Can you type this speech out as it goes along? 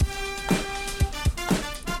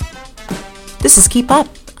This is Keep Up.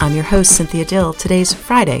 I'm your host, Cynthia Dill. Today's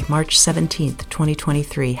Friday, March 17th,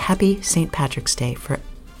 2023. Happy St. Patrick's Day for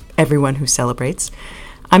everyone who celebrates.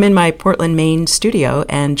 I'm in my Portland, Maine studio,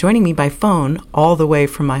 and joining me by phone all the way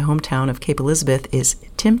from my hometown of Cape Elizabeth is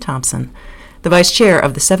Tim Thompson, the Vice Chair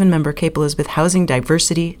of the 7-member Cape Elizabeth Housing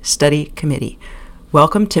Diversity Study Committee.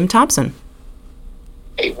 Welcome, Tim Thompson.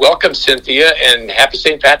 Hey, welcome, Cynthia, and happy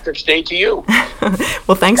St. Patrick's Day to you.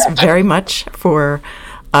 Well, thanks very much for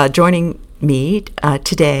joining me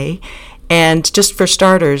today. And just for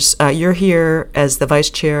starters, you're here as the Vice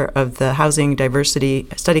Chair of the Housing Diversity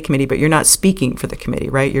Study Committee, but you're not speaking for the committee,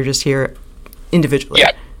 right? You're just here individually.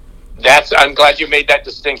 Yeah, I'm glad you made that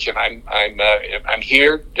distinction. I'm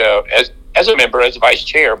here as a member, as a Vice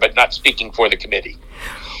Chair, but not speaking for the committee.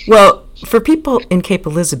 Well, for people in Cape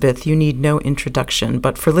Elizabeth, you need no introduction,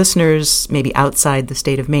 but for listeners maybe outside the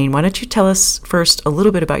state of Maine, why don't you tell us first a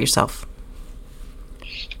little bit about yourself?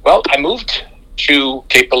 Well, I moved to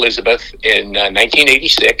Cape Elizabeth in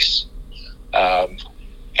 1986.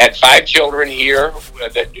 Had 5 children here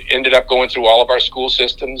that ended up going through all of our school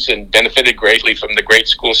systems and benefited greatly from the great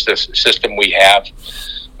school system we have.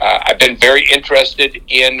 I've been very interested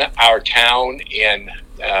in our town and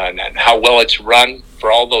how well it's run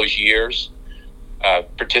for all those years.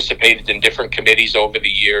 Participated in different committees over the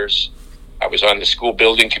years. I was on the school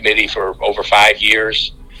building committee for over 5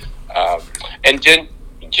 years. And then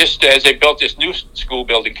just as I built this new school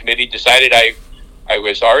building committee, decided I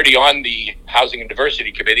was already on the Housing and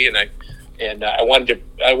Diversity Committee, and I wanted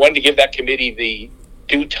to give that committee the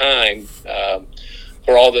due time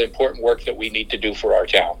for all the important work that we need to do for our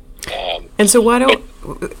town. And so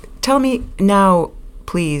tell me now,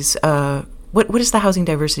 please, what is the Housing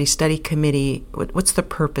Diversity Study Committee? What's the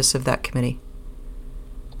purpose of that committee?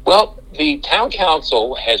 Well, the town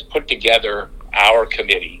council has put together our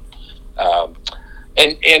committee.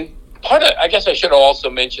 And part of, I guess I should have also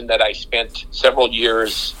mentioned that I spent several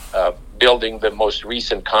years building the most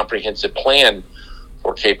recent comprehensive plan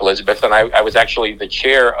for Cape Elizabeth, and I was actually the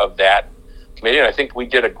chair of that committee, and I think we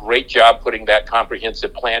did a great job putting that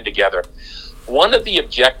comprehensive plan together. One of the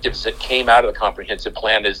objectives that came out of the comprehensive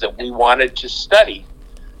plan is that we wanted to study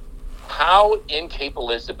how in Cape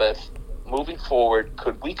Elizabeth, moving forward,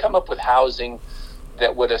 could we come up with housing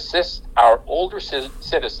that would assist our older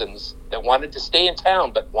citizens that wanted to stay in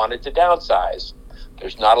town but wanted to downsize.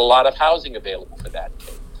 There's not a lot of housing available for that.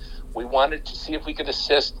 We wanted to see if we could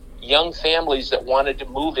assist young families that wanted to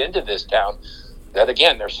move into this town that,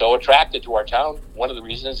 again, they're so attracted to our town. One of the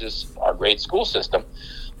reasons is our great school system,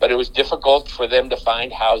 but it was difficult for them to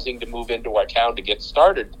find housing to move into our town to get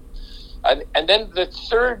started. And then the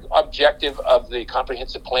third objective of the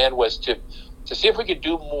comprehensive plan was to see if we could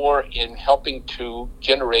do more in helping to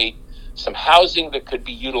generate some housing that could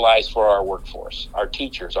be utilized for our workforce, our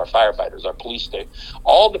teachers, our firefighters, our police staff,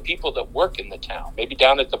 all the people that work in the town, maybe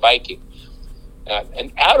down at the Viking.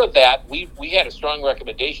 And out of that, we had a strong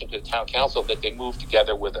recommendation to the town council that they move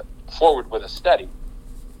forward with a study.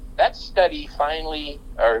 That study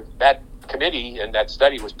that committee and that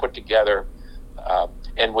study was put together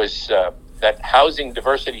and was that housing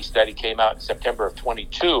diversity study came out in September of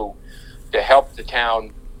 22 to help the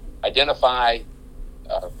town identify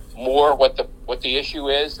more what the issue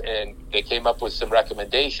is, and they came up with some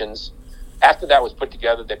recommendations. After that was put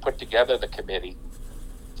together, they put together the committee,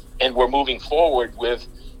 and we're moving forward with,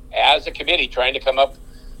 as a committee, trying to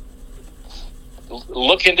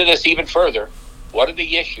look into this even further. What are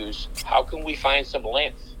the issues? How can we find some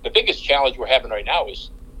land? The biggest challenge we're having right now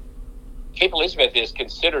is Cape Elizabeth is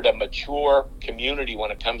considered a mature community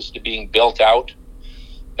when it comes to being built out.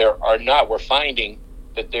 We're finding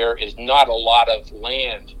that there is not a lot of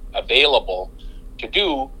land available to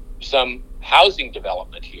do some housing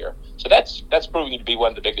development here. So that's proving to be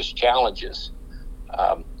one of the biggest challenges.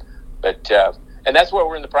 And that's what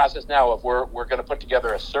we're in the process now of. We're going to put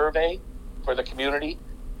together a survey for the community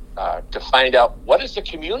to find out, what does the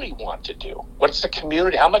community want to do?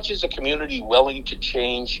 How much is the community willing to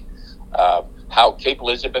change how Cape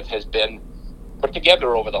Elizabeth has been put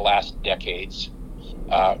together over the last decades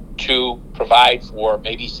to provide for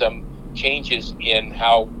maybe some changes in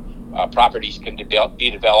how properties can be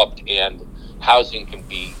developed and housing can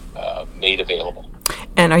be made available.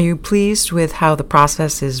 And are you pleased with how the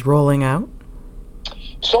process is rolling out?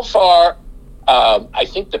 So far, I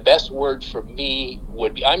think the best word for me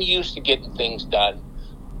would be, I'm used to getting things done.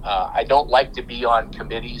 I don't like to be on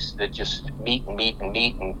committees that just meet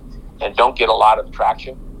and don't get a lot of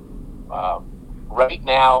traction. Right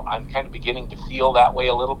now, I'm kind of beginning to feel that way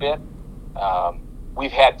a little bit.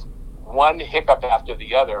 We've had one hiccup after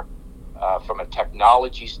the other from a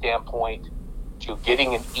technology standpoint to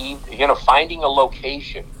getting finding a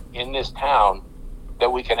location in this town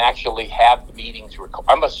that we can actually have the meetings record.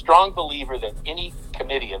 I'm a strong believer that any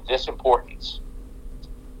committee of this importance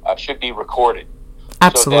should be recorded.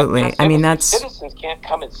 Absolutely. So citizens can't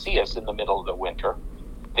come and see us in the middle of the winter.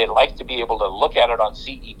 They'd like to be able to look at it on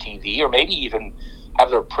CETV, or maybe even have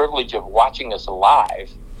the privilege of watching us live.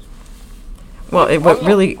 Well,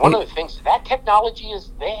 one of the things, that technology is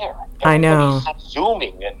there. I know.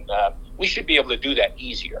 Zooming, and we should be able to do that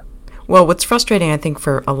easier. Well, what's frustrating, I think,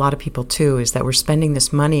 for a lot of people, too, is that we're spending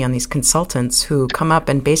this money on these consultants who come up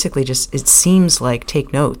and basically just, it seems like,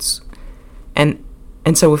 take notes. And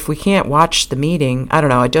so if we can't watch the meeting, I don't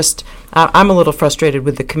know, I'm a little frustrated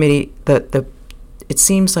with the committee. It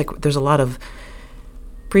seems like there's a lot of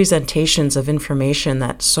presentations of information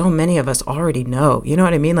that so many of us already know. You know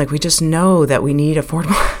what I mean? Like, we just know that we need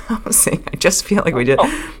affordable housing. I just feel like we do.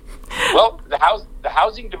 Well, the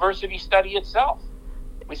housing diversity study itself,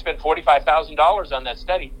 we spent $45,000 on that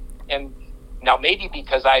study. And now maybe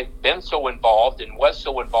because I've been so involved and was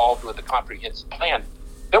so involved with the comprehensive plan,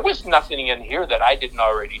 there was nothing in here that I didn't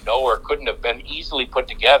already know or couldn't have been easily put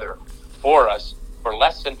together for us for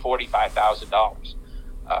less than $45,000.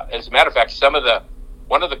 As a matter of fact,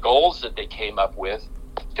 one of the goals that they came up with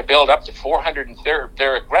to build up to 430,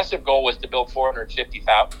 their aggressive goal was to build 450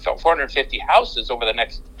 houses over the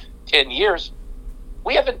next 10 years.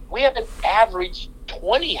 We haven't averaged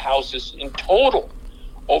 20 houses in total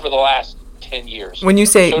over the last 10 years. When you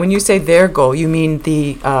say their goal, you mean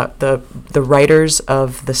the writers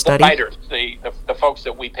of the study? The writers, the folks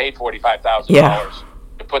that we paid $45,000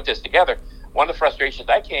 to put this together. One of the frustrations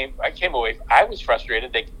I came away, I was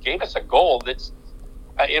frustrated. They gave us a goal that's,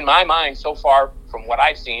 in my mind, so far from what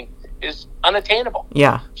I've seen, is unattainable.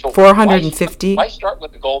 Yeah, so 450. Why start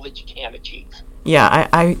with a goal that you can't achieve? Yeah,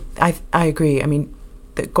 I agree. I mean,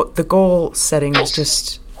 the goal setting is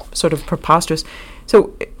just sort of preposterous.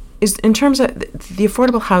 So, in terms of the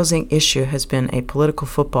affordable housing issue, has been a political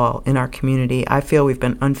football in our community. I feel we've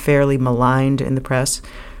been unfairly maligned in the press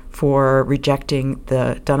for rejecting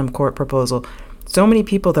the Dunham Court proposal. So many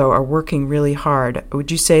people, though, are working really hard.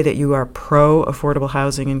 Would you say that you are pro-affordable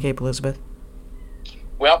housing in Cape Elizabeth?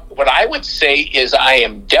 Well, what I would say is I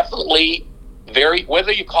am definitely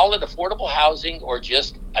whether you call it affordable housing or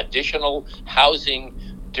just additional housing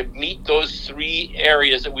to meet those three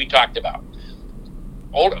areas that we talked about.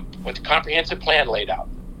 With the comprehensive plan laid out,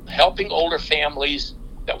 helping older families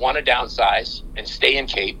that want to downsize and stay in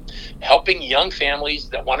Cape, helping young families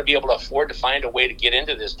that want to be able to afford to find a way to get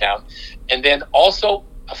into this town, and then also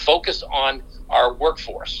a focus on our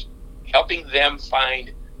workforce, helping them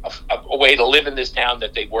find a way to live in this town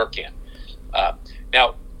that they work in.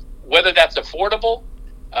 Now, whether that's affordable,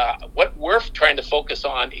 what we're trying to focus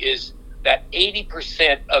on is that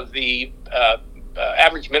 80% of the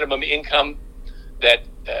average minimum income that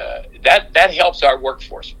helps our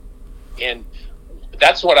workforce, and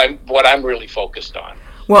that's what I'm really focused on.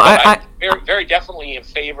 Well, I'm very, very definitely in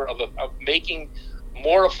favor of making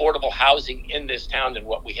more affordable housing in this town than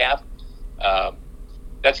what we have.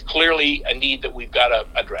 That's clearly a need that we've got to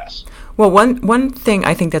address. Well, one thing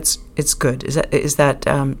I think it's good is that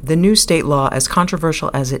the new state law, as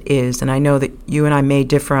controversial as it is, and I know that you and I may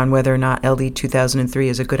differ on whether or not LD 2003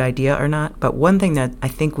 is a good idea or not, but one thing that I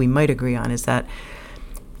think we might agree on is that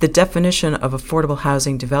the definition of affordable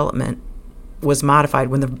housing development was modified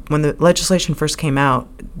when the legislation first came out.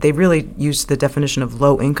 They really used the definition of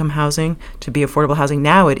low income housing to be affordable housing.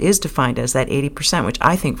 Now it is defined as that 80%, which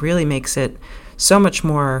I think really makes it so much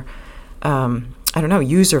more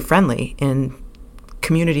user friendly in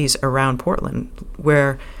communities around Portland,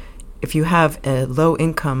 where if you have a low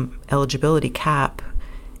income eligibility cap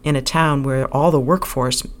in a town where all the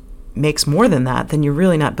workforce makes more than that, then you're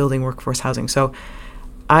really not building workforce housing. So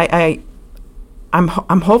I'm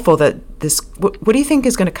hopeful that this. What do you think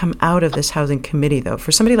is going to come out of this housing committee, though?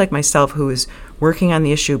 For somebody like myself who is working on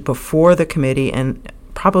the issue before the committee and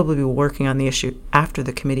probably be working on the issue after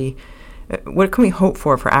the committee, what can we hope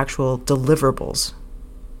for actual deliverables?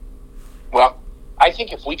 Well, I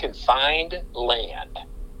think if we can find land,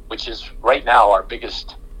 which is right now our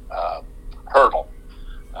biggest hurdle,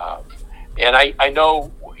 and I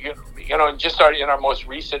know just in our most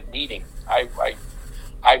recent meeting,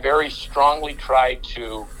 I very strongly tried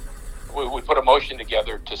to. We put a motion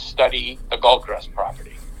together to study the Goldcrest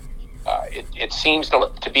property. It seems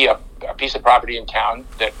to be a piece of property in town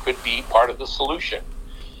that could be part of the solution.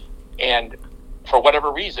 And for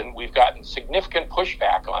whatever reason, we've gotten significant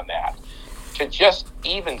pushback on that to just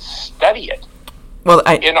even study it. Well,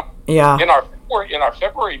 in our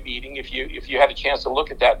February meeting, if you had a chance to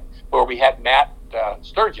look at that, where we had Matt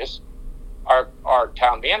Sturgis, our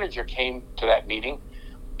town manager came to that meeting,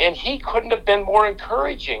 and he couldn't have been more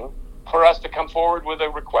encouraging for us to come forward with a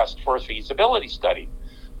request for a feasibility study.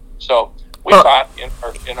 So we thought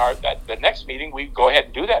the next meeting we'd go ahead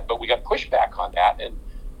and do that, but we got pushback on that. And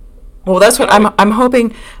well, that's what I'm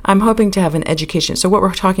hoping. I'm hoping to have an education. So what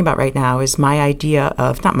we're talking about right now is my idea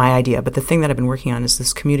of, not my idea, but the thing that I've been working on is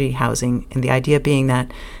this community housing, and the idea being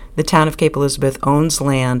that the town of Cape Elizabeth owns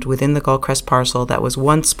land within the Gullcrest parcel that was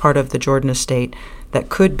once part of the Jordan estate that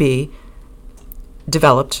could be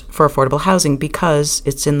developed for affordable housing because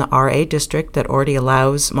it's in the RA district that already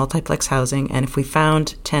allows multiplex housing. And if we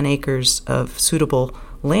found 10 acres of suitable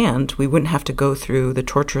land, we wouldn't have to go through the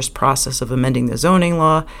torturous process of amending the zoning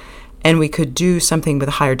law, and we could do something with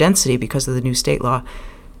a higher density because of the new state law.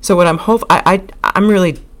 So what I'm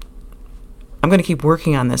going to keep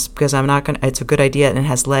working on this because it's a good idea and it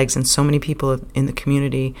has legs, and so many people in the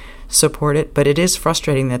community support it. But it is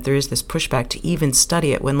frustrating that there is this pushback to even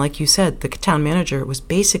study it when, like you said, the town manager was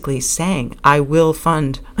basically saying, I will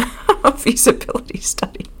fund a feasibility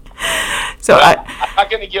study. So I'm not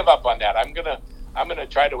going to give up on that. I'm going to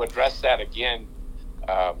try to address that again.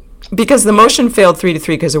 Because the motion failed 3-3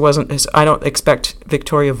 because there wasn't, I don't expect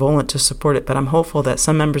Victoria Volant to support it, but I'm hopeful that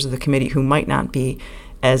some members of the committee who might not be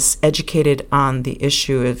as educated on the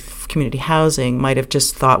issue of community housing might have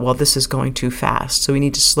just thought, well, this is going too fast. So we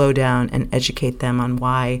need to slow down and educate them on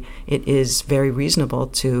why it is very reasonable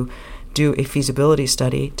to do a feasibility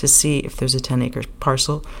study to see if there's a 10-acre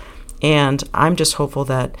parcel. And I'm just hopeful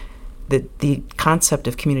that the concept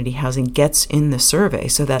of community housing gets in the survey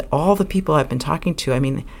so that all the people I've been talking to, I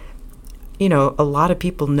mean, a lot of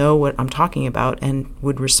people know what I'm talking about and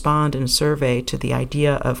would respond in a survey to the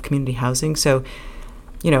idea of community housing. So,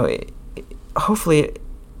 hopefully,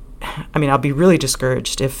 I'll be really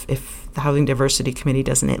discouraged if the Housing Diversity Committee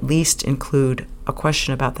doesn't at least include a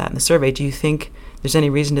question about that in the survey. Do you think there's any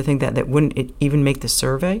reason to think that wouldn't it even make the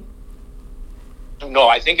survey? No,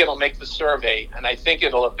 I think it'll make the survey, and I think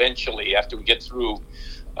it'll eventually, after we get through,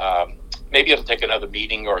 maybe it'll take another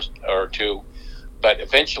meeting or two, but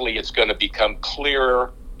eventually it's going to become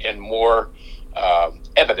clearer and more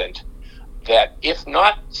evident that if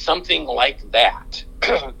not something like that,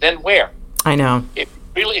 then where? I know.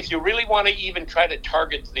 If you really want to even try to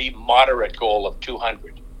target the moderate goal of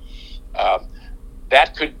 200,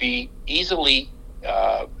 that could easily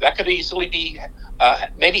be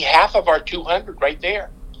maybe half of our 200 right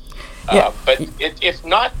there. Yeah. But if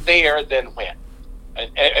not there, then when?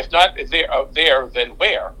 And if not there, then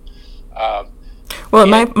where? Well,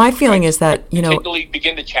 my feeling is that continually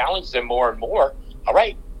begin to challenge them more and more. All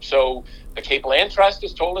right, so the Cape Land Trust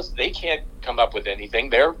has told us they can't come up with anything.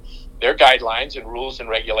 Their guidelines and rules and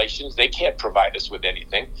regulations, they can't provide us with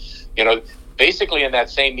anything. Basically in that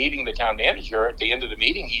same meeting, the town manager at the end of the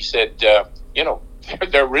meeting, he said,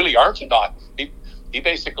 there really aren't enough. He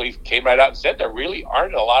basically came right out and said there really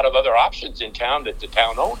aren't a lot of other options in town that the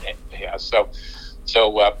town has.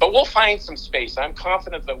 So, but we'll find some space. I'm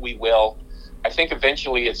confident that we will. I think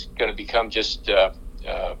eventually it's going to become just,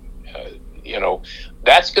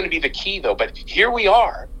 that's going to be the key, though. But here we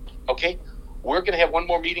are, okay? We're going to have one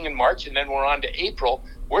more meeting in March, and then we're on to April.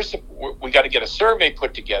 We got to get a survey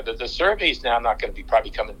put together. The survey's now not going to be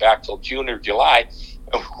probably coming back till June or July.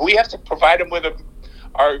 We have to provide them with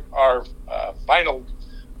our final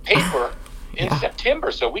paper in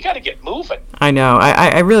September. So we got to get moving. I know.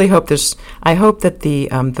 I really hope I hope that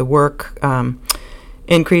the work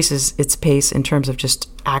increases its pace in terms of just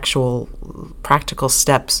actual practical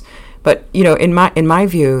steps. But in my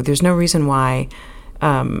view, there's no reason why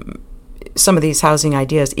some of these housing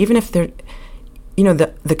ideas, even if they're,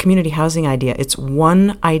 the community housing idea, it's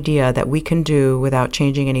one idea that we can do without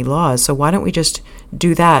changing any laws. So why don't we just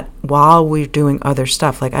do that while we're doing other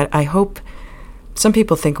stuff? Like I hope some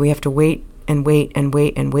people think we have to wait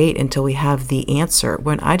until we have the answer,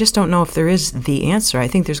 when I just don't know if there is the answer. I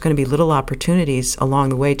think there's going to be little opportunities along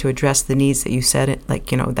the way to address the needs that you said,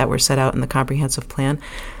 that were set out in the comprehensive plan.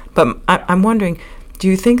 But I'm wondering, do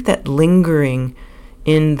you think that lingering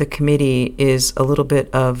in the committee is a little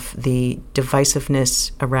bit of the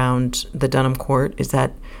divisiveness around the Dunham Court? Is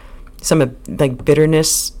that some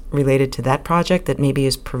bitterness related to that project that maybe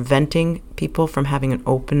is preventing people from having an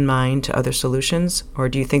open mind to other solutions? Or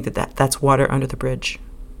do you think that's water under the bridge?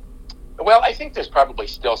 Well, I think there's probably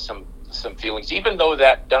still some feelings, even though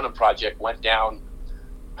that Dunham project went down.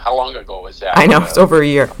 How long ago was that? I know, it's over a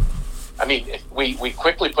year. I mean, we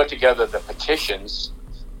quickly put together the petitions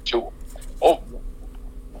to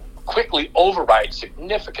quickly override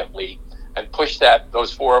significantly and push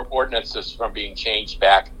those 4 ordinances from being changed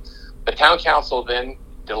back. The town council then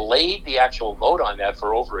delayed the actual vote on that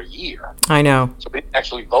for over a year. I know. So we didn't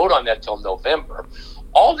actually vote on that till November.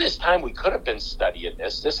 All this time we could have been studying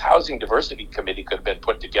this. This Housing Diversity Committee could have been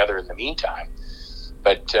put together in the meantime.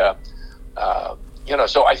 But,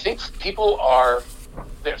 so I think people are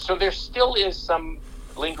there. So there still is some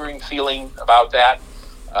lingering feeling about that.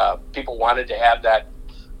 People wanted to have that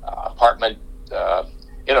apartment.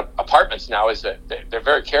 Apartments now they're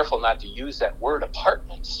very careful not to use that word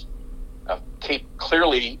apartments. Kate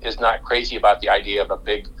clearly is not crazy about the idea of a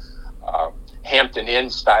big Hampton Inn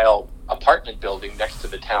style apartment building next to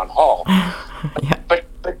the town hall. Yeah. But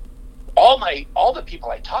all the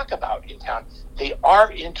people I talk about in town, they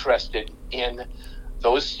are interested in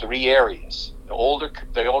those three areas: the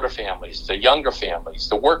older families, the younger families,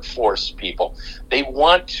 the workforce people. They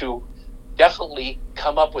want to definitely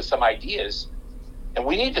come up with some ideas, and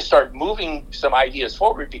we need to start moving some ideas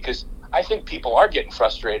forward, because I think people are getting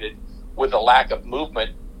frustrated with the lack of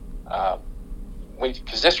movement.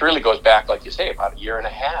 Because this really goes back, like you say, about a year and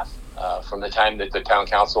a half from the time that the town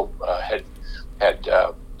council had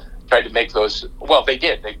tried to make those. Well, they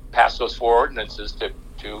did. They passed those four ordinances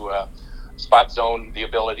to spot zone the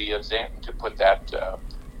ability of Xanton to put that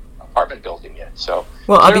apartment building in. So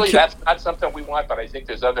clearly that's not something we want, but I think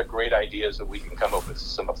there's other great ideas that we can come up with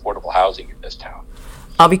some affordable housing in this town.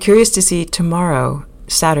 I'll be curious to see tomorrow,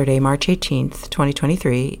 Saturday, March 18th,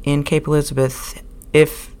 2023, in Cape Elizabeth,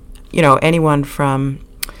 if anyone from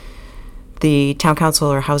the town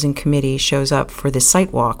council or housing committee shows up for this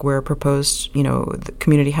site walk where a proposed, the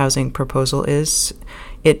community housing proposal is.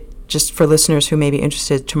 Just for listeners who may be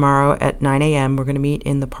interested, tomorrow at 9 a.m., we're going to meet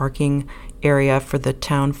in the parking area for the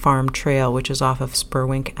Town Farm Trail, which is off of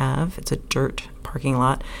Spurwink Ave. It's a dirt parking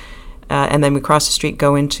lot. And then we cross the street,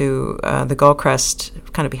 go into the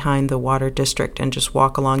Gullcrest, kind of behind the Water District, and just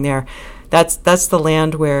walk along there. That's the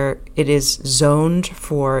land where it is zoned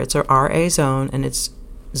for, it's a RA zone, and it's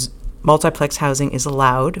multiplex housing is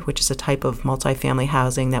allowed, which is a type of multifamily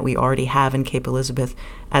housing that we already have in Cape Elizabeth,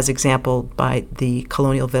 as exampled by the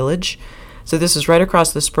Colonial Village. So this is right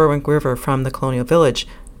across the Spurwink River from the Colonial Village.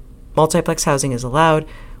 Multiplex housing is allowed.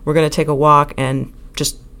 We're going to take a walk, and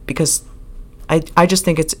just because I just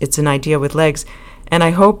think it's an idea with legs, and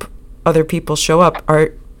I hope other people show up.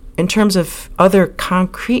 In terms of other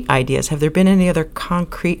concrete ideas, have there been any other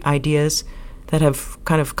concrete ideas that have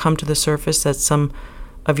kind of come to the surface that some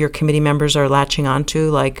of your committee members are latching onto,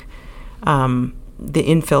 like the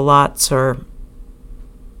infill lots or?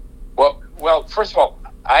 Well, first of all,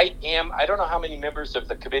 I don't know how many members of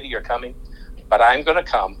the committee are coming, but I'm going to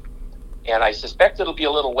come, and I suspect it'll be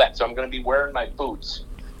a little wet, so I'm going to be wearing my boots.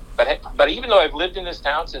 But even though I've lived in this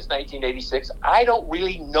town since 1986, I don't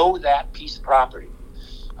really know that piece of property.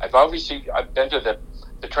 I've been to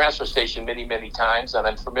the transfer station many, many times, and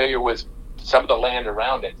I'm familiar with some of the land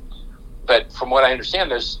around it. But from what I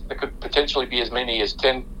understand, there could potentially be as many as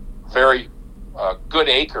 10 very good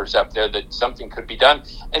acres up there that something could be done,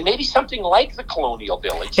 and maybe something like the Colonial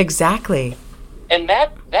Village. Exactly. And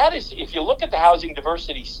that is, if you look at the housing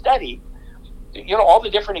diversity study, all the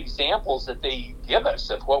different examples that they give us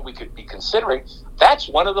of what we could be considering, that's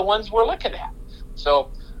one of the ones we're looking at. So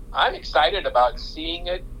I'm excited about seeing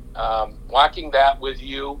it, walking that with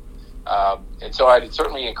you. And so I'd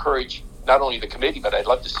certainly encourage not only the committee, but I'd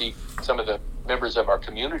love to see some of the members of our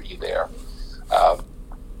community there.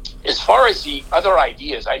 As far as the other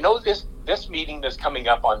ideas, I know this meeting that's coming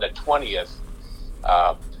up on the 20th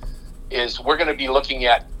is we're going to be looking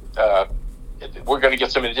at, we're going to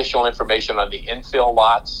get some additional information on the infill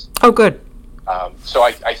lots. Oh, good. So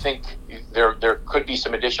I think there could be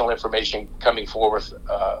some additional information coming forward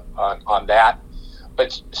on that.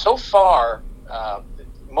 But so far,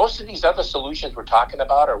 most of these other solutions we're talking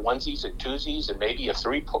about are onesies and twosies and maybe a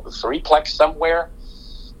threeplex somewhere.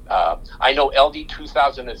 I know LD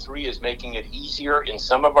 2003 is making it easier in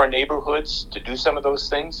some of our neighborhoods to do some of those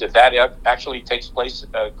things. If that actually takes place,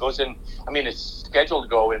 it's scheduled to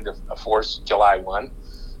go into force July 1.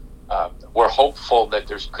 We're hopeful that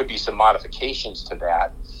there could be some modifications to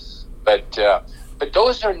that. But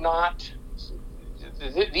those are not,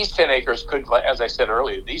 these 10 acres could, as I said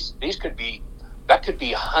earlier, that could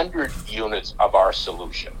be 100 units of our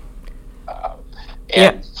solution.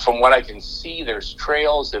 And from what I can see, there's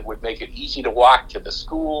trails that would make it easy to walk to the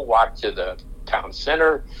school, walk to the town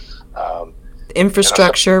center.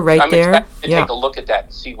 Infrastructure right there. I'm excited to take a look at that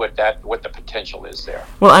and see what the potential is there.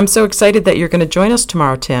 Well, I'm so excited that you're going to join us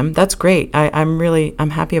tomorrow, Tim. That's great. I'm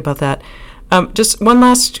happy about that. Just one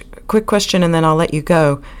last quick question, and then I'll let you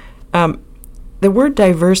go. The word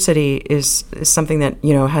diversity is something that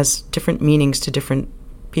has different meanings to different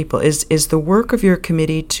people. Is the work of your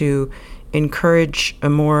committee to encourage a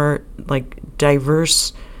more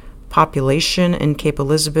diverse population in Cape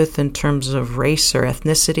Elizabeth in terms of race or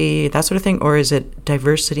ethnicity, that sort of thing, or is it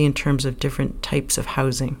diversity in terms of different types of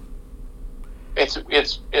housing?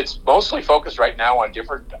 It's mostly focused right now on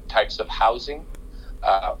different types of housing.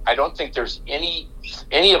 I don't think there's any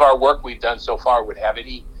of our work we've done so far would have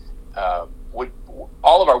any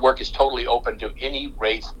all of our work is totally open to any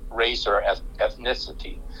race or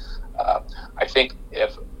ethnicity. I think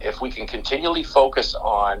if we can continually focus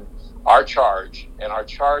on our charge, and our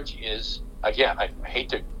charge is, again, I hate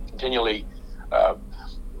to continually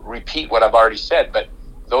repeat what I've already said, but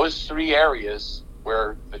those three areas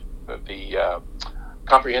where the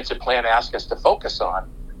comprehensive plan asks us to focus on,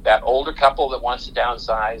 that older couple that wants to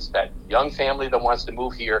downsize, that young family that wants to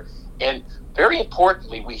move here, and very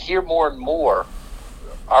importantly, we hear more and more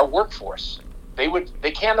our workforce.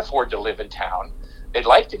 They can't afford to live in town. They'd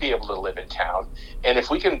like to be able to live in town, and if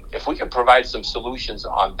we can provide some solutions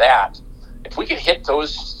on that, if we can hit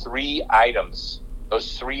those three items,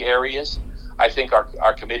 those three areas, I think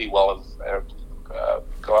our committee will have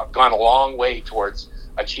gone a long way towards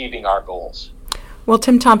achieving our goals. Well,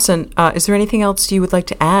 Tim Thompson, is there anything else you would like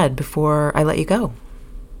to add before I let you go?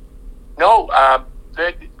 No.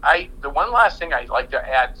 The one last thing I'd like to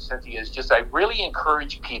add, Cynthia, is just I really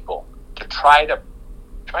encourage people to try to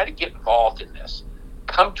get involved in this.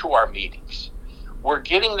 Come to our meetings. We're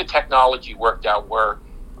getting the technology worked out where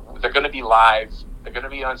they're going to be live, they're going to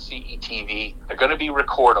be on CETV, they're going to be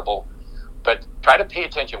recordable, but try to pay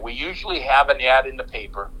attention. We usually have an ad in the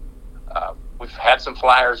paper. We've had some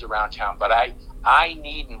flyers around town, but I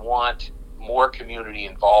need and want more community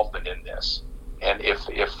involvement in this. And if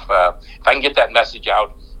I can get that message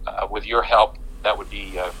out with your help, that would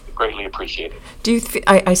be greatly appreciated. Do you?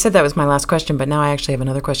 I said that was my last question, but now I actually have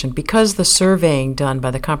another question. Because the surveying done by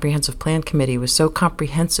the Comprehensive Plan Committee was so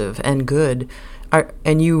comprehensive and good,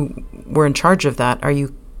 and you were in charge of that, are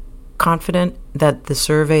you confident that the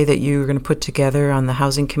survey that you're going to put together on the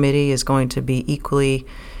Housing Committee is going to be equally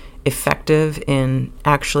effective in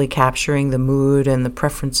actually capturing the mood and the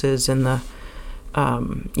preferences and the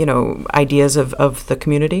ideas of the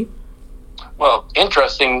community? Well,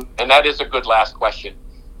 interesting, and that is a good last question.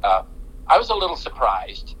 I was a little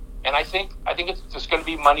surprised, and I think it's just going to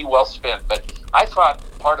be money well spent. But I thought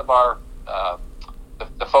part of our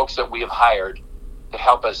the folks that we have hired to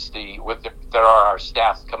help us there are our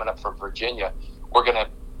staff coming up from Virginia. We're going to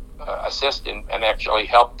assist and actually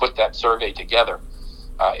help put that survey together.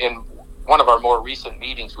 In one of our more recent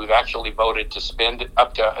meetings, we've actually voted to spend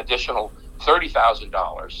up to additional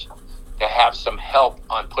 $30,000 to have some help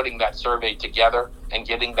on putting that survey together and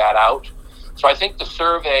getting that out. So I think the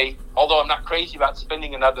survey, although I'm not crazy about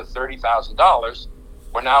spending another $30,000,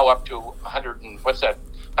 we're now up to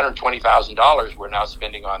 $120,000 we're now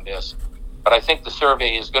spending on this. But I think the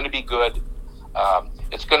survey is going to be good. I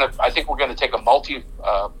think we're going to take a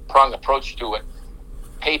multi-pronged approach to it.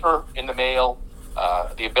 Paper in the mail,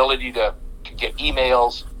 the ability to get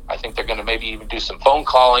emails. I think they're going to maybe even do some phone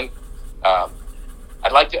calling.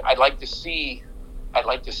 I'd like to see a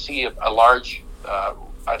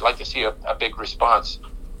big response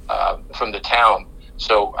from the town.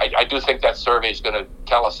 So I do think that survey is going to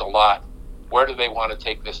tell us a lot. Where do they want to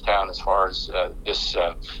take this town as far as this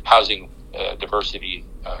housing diversity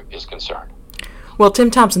is concerned? Well,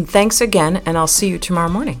 Tim Thompson, thanks again, and I'll see you tomorrow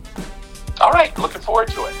morning. All right, looking forward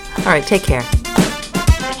to it. All right, take care.